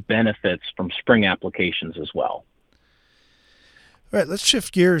 benefits from spring applications as well. All right, let's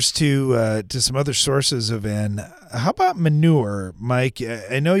shift gears to some other sources of N. How about manure, Mike?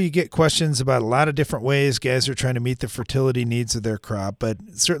 I know you get questions about a lot of different ways guys are trying to meet the fertility needs of their crop, but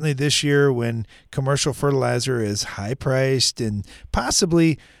certainly this year when commercial fertilizer is high priced and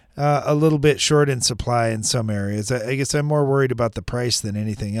possibly a little bit short in supply in some areas, I guess I'm more worried about the price than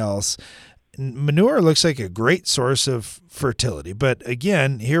anything else. Manure looks like a great source of fertility, but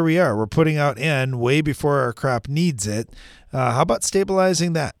again, here we are. We're putting out N way before our crop needs it. How about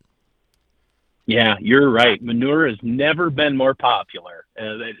stabilizing that? Yeah, you're right. Manure has never been more popular.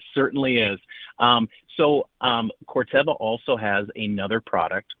 It certainly is. Corteva also has another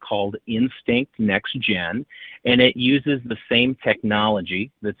product called Instinct Next Gen, and it uses the same technology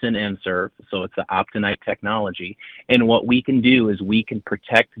that's in N-Serve, so it's the Optonite technology. And what we can do is we can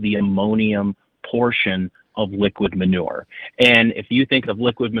protect the ammonium portion of liquid manure. And if you think of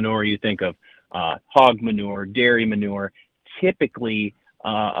liquid manure, you think of hog manure, dairy manure. Typically,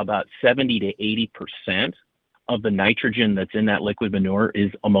 about 70 to 80% of the nitrogen that's in that liquid manure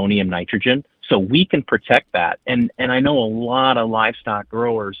is ammonium nitrogen. So we can protect that. And I know a lot of livestock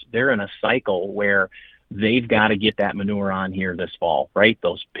growers, they're in a cycle where they've got to get that manure on here this fall, right?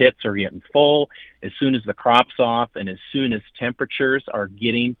 Those pits are getting full. As soon as the crop's off and as soon as temperatures are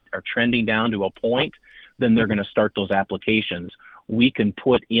trending down to a point, then they're going to start those applications. We can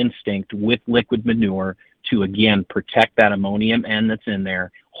put Instinct with liquid manure to, again, protect that ammonium N that's in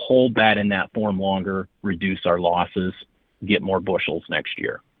there, hold that in that form longer, reduce our losses, get more bushels next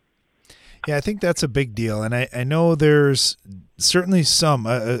year. Yeah, I think that's a big deal. And I know there's certainly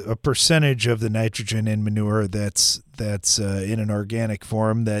a percentage of the nitrogen in manure that's in an organic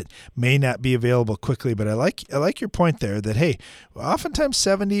form that may not be available quickly. But I like your point there that, hey, oftentimes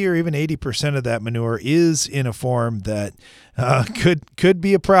 70 or even 80% of that manure is in a form that could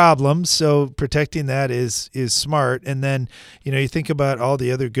be a problem. So protecting that is smart. And then, you think about all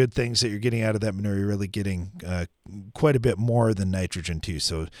the other good things that you're getting out of that manure. You're really getting quite a bit more than nitrogen too.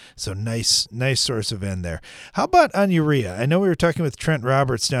 So nice source of N there. How about on urea? I know we were talking with Trent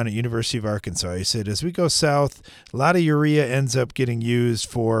Roberts down at University of Arkansas. He said as we go south, a lot of urea ends up getting used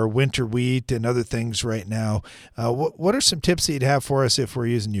for winter wheat and other things right now. What are some tips that you'd have for us if we're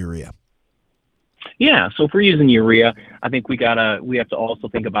using urea? Yeah, so if we're using urea, I think we have to also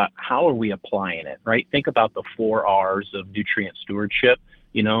think about how are we applying it, right? Think about the 4 R's of nutrient stewardship.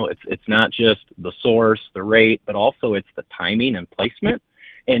 It's not just the source, the rate, but also it's the timing and placement.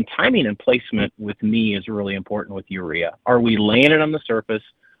 And timing and placement with me is really important with urea. Are we laying it on the surface?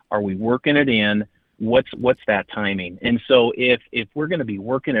 Are we working it in? What's that timing? And so if we're going to be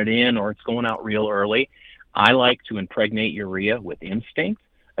working it in or it's going out real early, I like to impregnate urea with Instinct.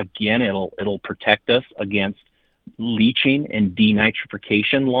 Again, it'll protect us against leaching and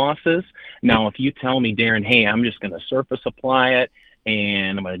denitrification losses. Now, if you tell me, Darren, hey, I'm just going to surface apply it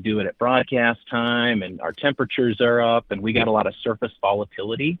and I'm going to do it at broadcast time and our temperatures are up and we got a lot of surface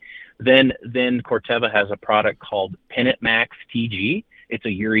volatility, then Corteva has a product called Pennant Max TG. It's a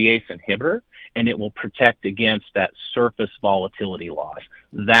urease inhibitor, and it will protect against that surface volatility loss.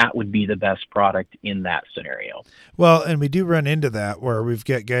 That would be the best product in that scenario. Well, and we do run into that where we've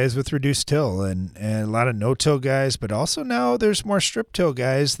got guys with reduced till and a lot of no-till guys, but also now there's more strip till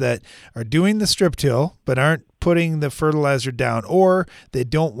guys that are doing the strip till but aren't putting the fertilizer down, or they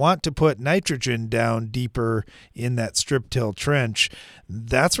don't want to put nitrogen down deeper in that strip till trench.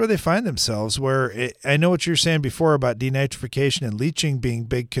 That's where they find themselves, where I know what you're saying before about denitrification and leaching being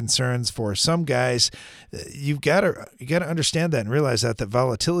big concerns for some guys. You've got to understand that and realize that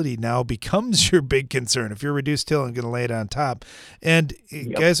volatility now becomes your big concern if you're reduced till and going to lay it on top. And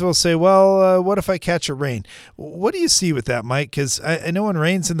guys will say, well, what if I catch a rain? What do you see with that, Mike? Because I know when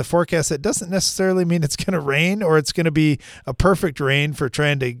rain's in the forecast, that doesn't necessarily mean it's going to rain or it's going to be a perfect rain for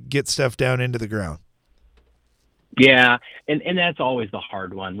trying to get stuff down into the ground. Yeah, and that's always the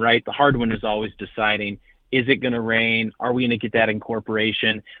hard one, right? The hard one is always deciding, is it going to rain? Are we going to get that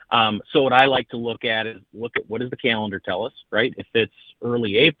incorporation? So what I like to look at what does the calendar tell us, right? If it's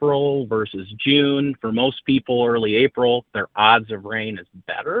early April versus June, for most people, early April, their odds of rain is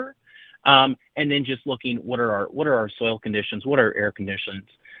better. And then just looking, what are our soil conditions? What are air conditions?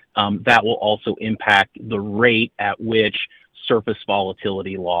 That will also impact the rate at which surface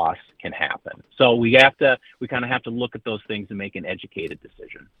volatility loss can happen. So we kind of have to look at those things and make an educated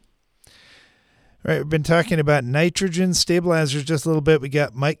decision. All right, we've been talking about nitrogen stabilizers just a little bit. We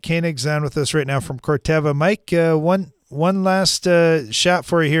got Mike Koenigs on with us right now from Corteva. Mike, one last shot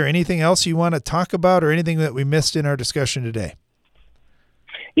for you here. Anything else you want to talk about or anything that we missed in our discussion today?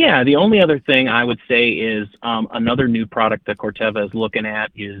 Yeah, the only other thing I would say is another new product that Corteva is looking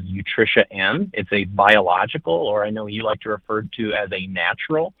at is Nutricia N. It's a biological, or I know you like to refer to as a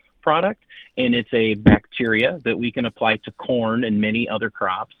natural product, and it's a bacteria that we can apply to corn and many other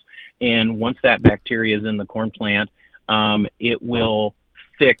crops. And once that bacteria is in the corn plant, it will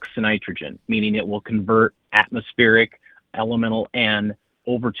fix nitrogen, meaning it will convert atmospheric elemental N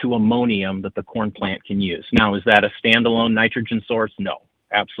over to ammonium that the corn plant can use. Now, is that a standalone nitrogen source? No,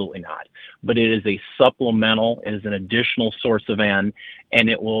 absolutely not. But it is a supplemental, it is an additional source of N, and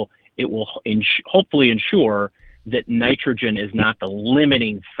it will hopefully ensure that nitrogen is not the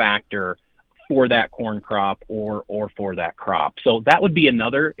limiting factor for that corn crop or for that crop. So that would be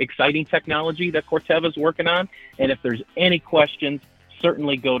another exciting technology that Corteva is working on. And if there's any questions,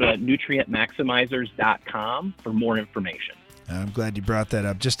 certainly go to nutrientmaximizers.com for more information. I'm glad you brought that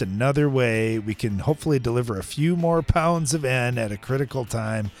up. Just another way we can hopefully deliver a few more pounds of N at a critical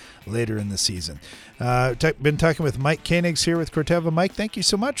time later in the season. Been talking with Mike Koenigs here with Corteva. Mike, thank you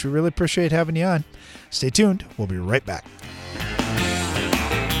so much. We really appreciate having you on. Stay tuned. We'll be right back.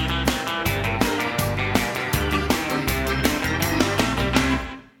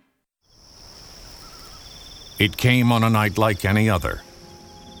 It came on a night like any other,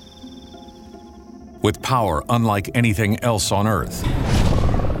 with power unlike anything else on Earth.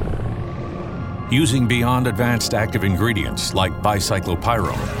 Using beyond advanced active ingredients like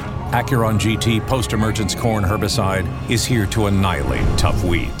bicyclopyrrole, Acuron GT post-emergence corn herbicide is here to annihilate tough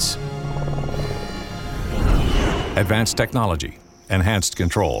weeds. Advanced technology, enhanced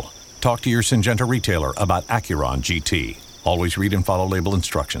control. Talk to your Syngenta retailer about Acuron GT. Always read and follow label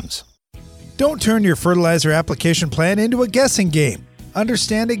instructions. Don't turn your fertilizer application plan into a guessing game.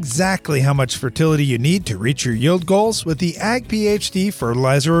 Understand exactly how much fertility you need to reach your yield goals with the Ag PhD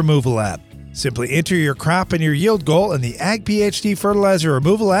Fertilizer Removal app. Simply enter your crop and your yield goal, and the Ag PhD Fertilizer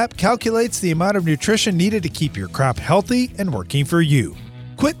Removal app calculates the amount of nutrition needed to keep your crop healthy and working for you.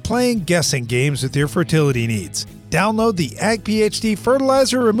 Quit playing guessing games with your fertility needs. Download the Ag PhD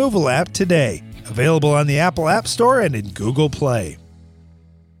Fertilizer Removal app today. Available on the Apple App Store and in Google Play.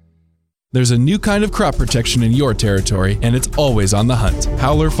 There's a new kind of crop protection in your territory, and it's always on the hunt.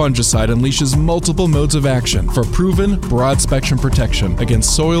 Howler fungicide unleashes multiple modes of action for proven, broad-spectrum protection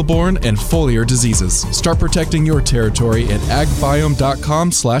against soil-borne and foliar diseases. Start protecting your territory at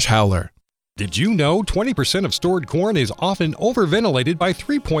agbiome.com/howler. Did you know 20% of stored corn is often overventilated by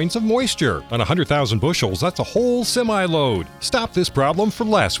 3 points of moisture? On 100,000 bushels, that's a whole semi-load. Stop this problem for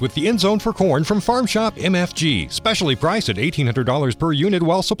less with the InZone for Corn from Farm Shop MFG, specially priced at $1,800 per unit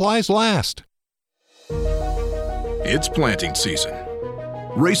while supplies last. It's planting season.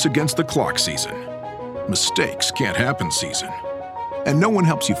 Race against the clock season. Mistakes can't happen season. And no one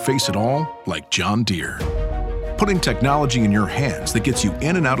helps you face it all like John Deere. Putting technology in your hands that gets you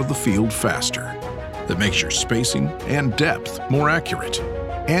in and out of the field faster, that makes your spacing and depth more accurate,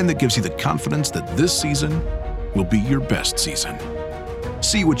 and that gives you the confidence that this season will be your best season.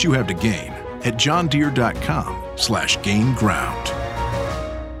 See what you have to gain at johndeere.com/gain ground.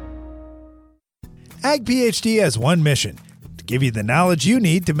 Ag PhD has one mission: to give you the knowledge you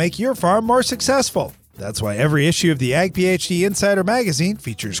need to make your farm more successful. That's why every issue of the Ag PhD Insider magazine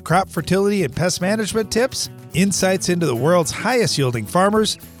features crop fertility and pest management tips, insights into the world's highest yielding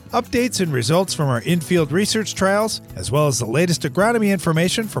farmers, updates and results from our in-field research trials, as well as the latest agronomy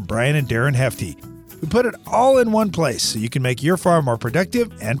information from Brian and Darren Hefty. We put it all in one place so you can make your farm more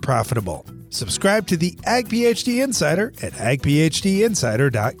productive and profitable. Subscribe to the Ag PhD Insider at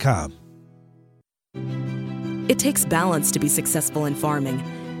agphdinsider.com. It takes balance to be successful in farming,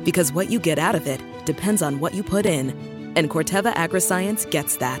 because what you get out of it depends on what you put in. And Corteva Agriscience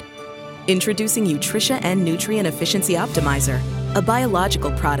gets that. Introducing Nutricia N Nutrient Efficiency Optimizer, a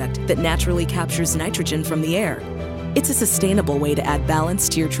biological product that naturally captures nitrogen from the air. It's a sustainable way to add balance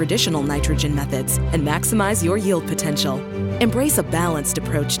to your traditional nitrogen methods and maximize your yield potential. Embrace a balanced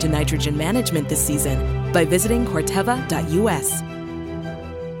approach to nitrogen management this season by visiting corteva.us.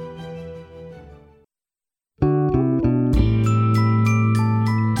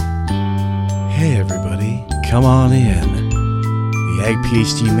 Hey everybody, come on in. The Ag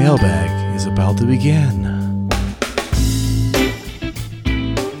PhD mailbag is about to begin.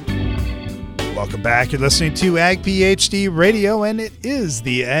 Welcome back. You're listening to Ag PhD Radio, and it is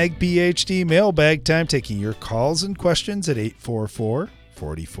the Ag PhD mailbag time, taking your calls and questions at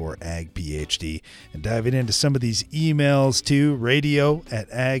 844-44-AG-PhD and diving into some of these emails to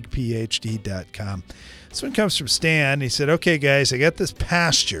radio@agphd.com. This one comes from Stan. He said, okay, guys, I got this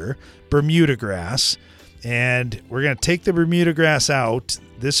pasture, Bermuda grass, and we're going to take the Bermuda grass out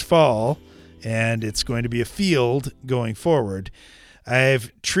this fall, and it's going to be a field going forward.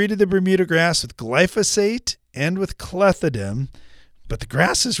 I've treated the Bermuda grass with glyphosate and with clethodim, but the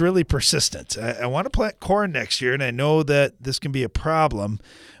grass is really persistent. I want to plant corn next year, and I know that this can be a problem.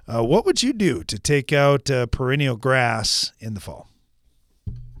 What would you do to take out perennial grass in the fall?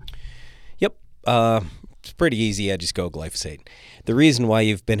 Yep. It's pretty easy. I just go glyphosate. The reason why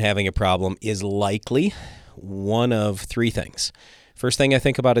you've been having a problem is likely one of three things. First thing I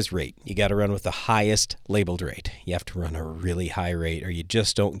think about is rate. You got to run with the highest labeled rate. You have to run a really high rate or you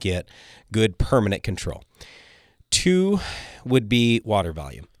just don't get good permanent control. 2 would be water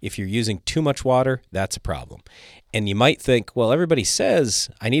volume. If you're using too much water, that's a problem. And you might think, well, everybody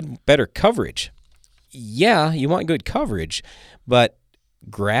says I need better coverage. Yeah, you want good coverage, but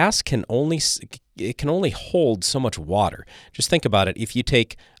grass can only hold so much water. Just think about it. If you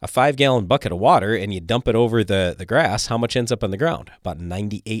take a 5-gallon bucket of water and you dump it over the grass, how much ends up on the ground? About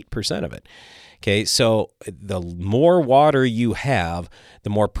 98% of it. Okay, so the more water you have,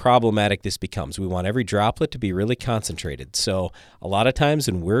 the more problematic this becomes. We want every droplet to be really concentrated. So a lot of times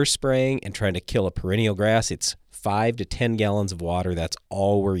when we're spraying and trying to kill a perennial grass, it's 5 to 10 gallons of water. That's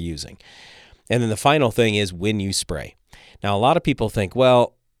all we're using. And then the final thing is when you spray. Now, a lot of people think,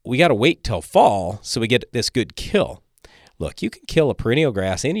 well, we got to wait till fall so we get this good kill. Look, you can kill a perennial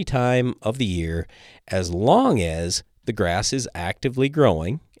grass any time of the year as long as the grass is actively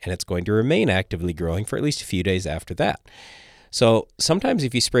growing, and it's going to remain actively growing for at least a few days after that. So sometimes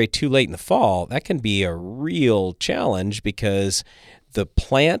if you spray too late in the fall, that can be a real challenge because the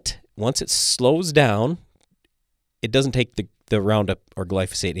plant, once it slows down, it doesn't take the Roundup or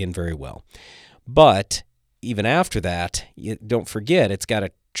glyphosate in very well. But even after that, don't forget, it's got to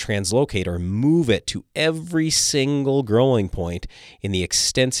translocate or move it to every single growing point in the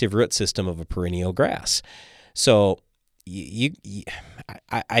extensive root system of a perennial grass. So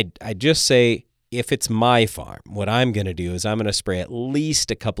I just say, if it's my farm, what I'm going to do is I'm going to spray at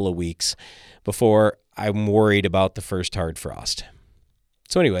least a couple of weeks before I'm worried about the first hard frost.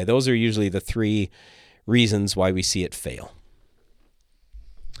 So anyway, those are usually the 3 reasons why we see it fail.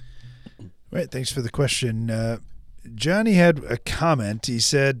 Right, thanks for the question. Johnny had a comment. He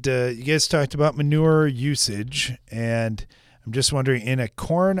said, you guys talked about manure usage, and I'm just wondering, in a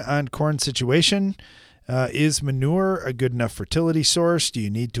corn-on-corn situation, is manure a good enough fertility source? Do you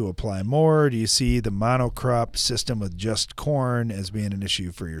need to apply more? Do you see the monocrop system with just corn as being an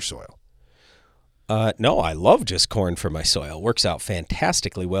issue for your soil? No, I love just corn for my soil. Works out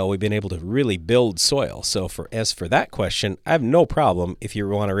fantastically well. We've been able to really build soil. So as for that question, I have no problem if you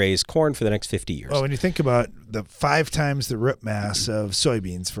want to raise corn for the next 50 years. Well, when you think about the 5 times the root mass of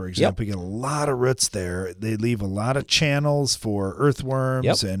soybeans, for example, you get a lot of roots there. They leave a lot of channels for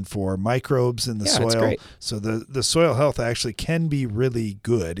earthworms and for microbes in the soil. That's great. So the soil health actually can be really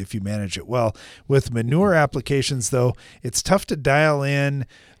good if you manage it well. With manure applications, though, it's tough to dial in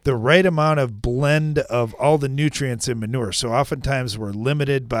the right amount of blend of all the nutrients in manure. So oftentimes we're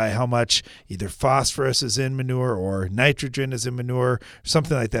limited by how much either phosphorus is in manure or nitrogen is in manure,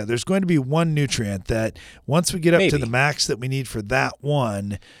 something like that. There's going to be one nutrient that once we get up to the max that we need for that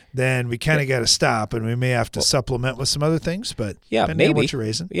one, then we kind of got to stop, and we may have to supplement with some other things, but depending on what you're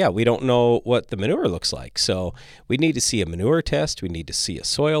raising. Yeah, we don't know what the manure looks like. So we need to see a manure test. We need to see a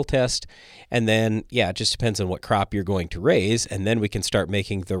soil test. And then, it just depends on what crop you're going to raise, and then we can start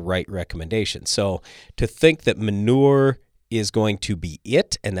making the right recommendation. So to think that manure is going to be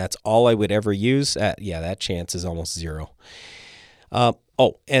it, and that's all I would ever use, that chance is almost zero.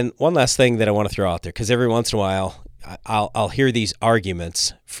 And one last thing that I want to throw out there, because every once in a while I'll hear these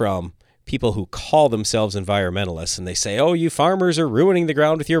arguments from people who call themselves environmentalists, and they say, oh, you farmers are ruining the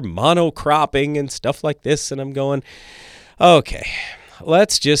ground with your monocropping and stuff like this. And I'm going, okay,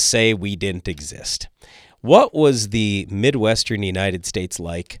 let's just say we didn't exist. What was the Midwestern United States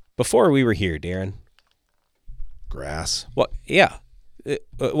like before we were here, Darren? Grass. What? Yeah.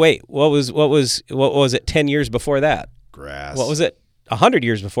 Wait, what was it 10 years before that? Grass. What was it 100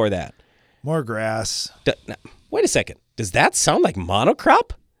 years before that? More grass. Wait a second. Does that sound like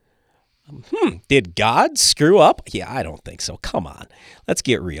monocrop? Did God screw up? Yeah, I don't think so. Come on. Let's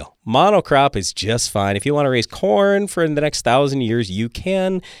get real. Monocrop is just fine. If you want to raise corn for the next 1,000 years, you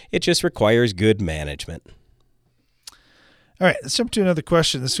can. It just requires good management. All right, let's jump to another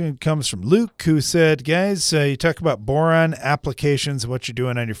question. This one comes from Luke, who said, guys, you talk about boron applications and what you're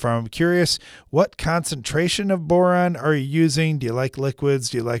doing on your farm. I'm curious, what concentration of boron are you using? Do you like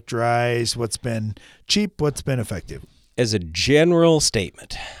liquids? Do you like dries? What's been cheap? What's been effective? As a general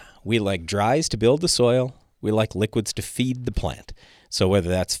statement, we like dries to build the soil. We like liquids to feed the plant. So whether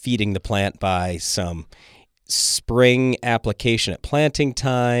that's feeding the plant by some spring application at planting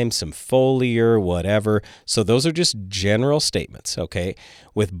time, some foliar, whatever. So those are just general statements, okay?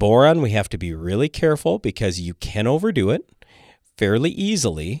 With boron, we have to be really careful because you can overdo it fairly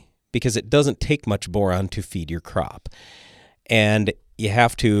easily because it doesn't take much boron to feed your crop. And you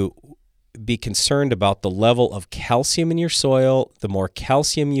have to be concerned about the level of calcium in your soil. The more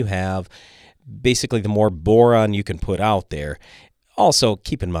calcium you have, basically the more boron you can put out there. Also,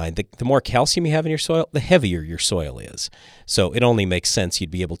 keep in mind, the more calcium you have in your soil, the heavier your soil is. So it only makes sense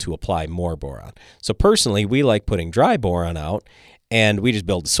you'd be able to apply more boron. So personally, we like putting dry boron out, and we just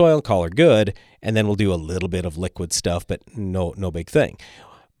build the soil, call her good, and then we'll do a little bit of liquid stuff, but no big thing.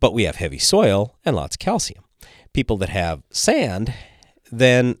 But we have heavy soil and lots of calcium. People that have sand,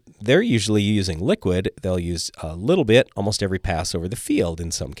 then they're usually using liquid. They'll use a little bit almost every pass over the field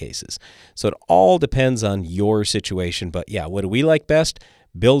in some cases. So it all depends on your situation. But yeah, what do we like best?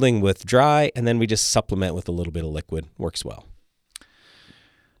 Building with dry, and then we just supplement with a little bit of liquid. Works well.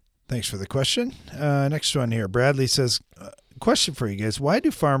 Thanks for the question. Next one here. Bradley says, question for you guys. Why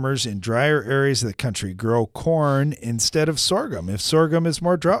do farmers in drier areas of the country grow corn instead of sorghum if sorghum is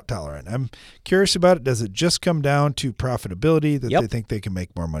more drought tolerant? I'm curious about it. Does it just come down to profitability that they think they can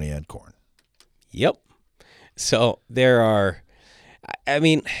make more money on corn? Yep. So there are,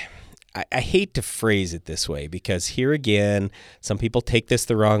 I hate to phrase it this way because here again, some people take this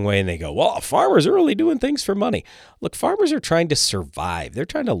the wrong way and they go, well, farmers are really doing things for money. Look, farmers are trying to survive. They're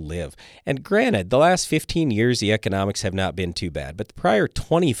trying to live. And granted, the last 15 years, the economics have not been too bad. But the prior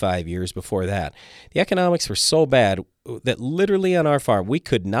 25 years before that, the economics were so bad that literally on our farm, we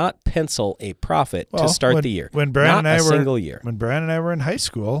could not pencil a profit to start the year. When Brian not a single year. When Brian and I were in high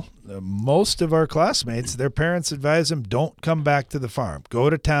school, most of our classmates, their parents advised them, don't come back to the farm. Go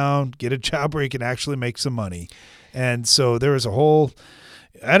to town, get a job where you can actually make some money. And so there was a whole,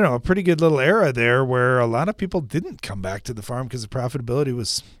 a pretty good little era there where a lot of people didn't come back to the farm because the profitability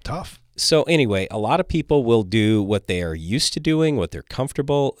was tough. So anyway, a lot of people will do what they are used to doing, what they're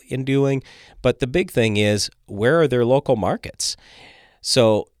comfortable in doing. But the big thing is, where are their local markets?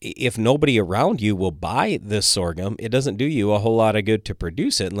 So if nobody around you will buy this sorghum, it doesn't do you a whole lot of good to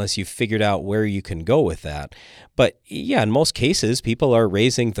produce it unless you've figured out where you can go with that. But yeah, in most cases, people are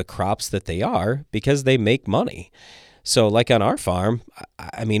raising the crops that they are because they make money. So like on our farm,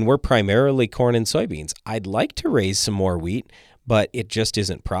 we're primarily corn and soybeans. I'd like to raise some more wheat, but it just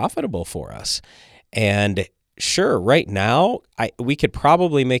isn't profitable for us. And sure, right now, we could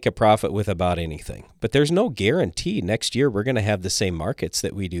probably make a profit with about anything, but there's no guarantee next year we're going to have the same markets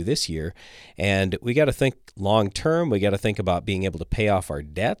that we do this year. And we got to think long term. We got to think about being able to pay off our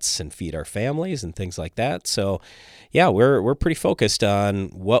debts and feed our families and things like that. So yeah, we're pretty focused on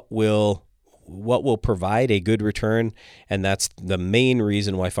what will provide a good return. And that's the main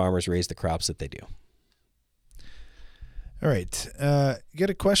reason why farmers raise the crops that they do. All right. Get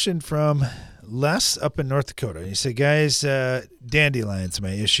a question from Les up in North Dakota. He said, guys, dandelion's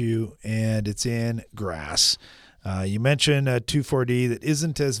my issue, and it's in grass. You mentioned 2,4-D that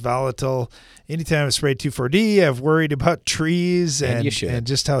isn't as volatile. Anytime I've sprayed 2,4-D, I've worried about trees and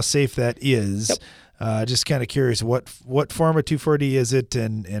just how safe that is. Yep. Just kind of curious, what form of 2,4-D is it,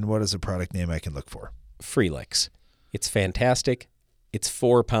 and what is the product name I can look for? Freelix. It's fantastic. It's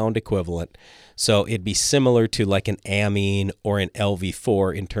 4-pound equivalent. So it'd be similar to like an amine or an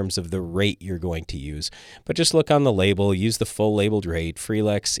LV4 in terms of the rate you're going to use. But just look on the label, use the full labeled rate.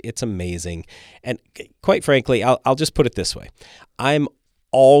 Freelix, it's amazing. And quite frankly, I'll just put it this way. I'm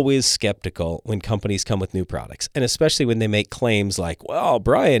always skeptical when companies come with new products, and especially when they make claims like, well,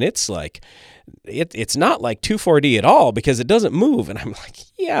 Brian, it's like, it's not like 2,4-D at all because it doesn't move. And I'm like,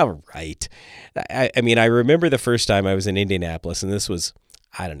 yeah, right. I remember the first time I was in Indianapolis, and this was,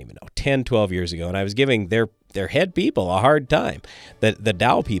 10, 12 years ago, and I was giving their head people a hard time, the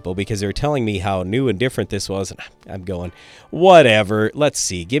Dow people, because they were telling me how new and different this was, and I'm going, whatever, let's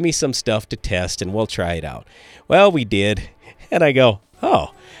see, give me some stuff to test, and we'll try it out. Well, we did, and I go,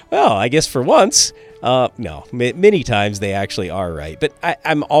 oh, well, I guess for once, no, many times they actually are right. But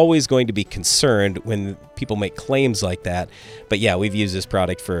I'm always going to be concerned when people make claims like that. But yeah, we've used this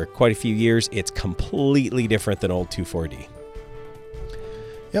product for quite a few years. It's completely different than old 2,4-D.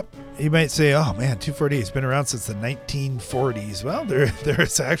 Yep. You might say, oh man, 2,4-D has been around since the 1940s. Well,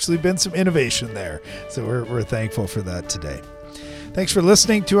 there's actually been some innovation there. So we're thankful for that today. Thanks for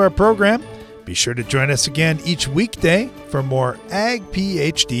listening to our program. Be sure to join us again each weekday for more Ag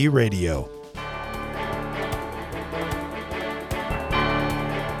PhD Radio.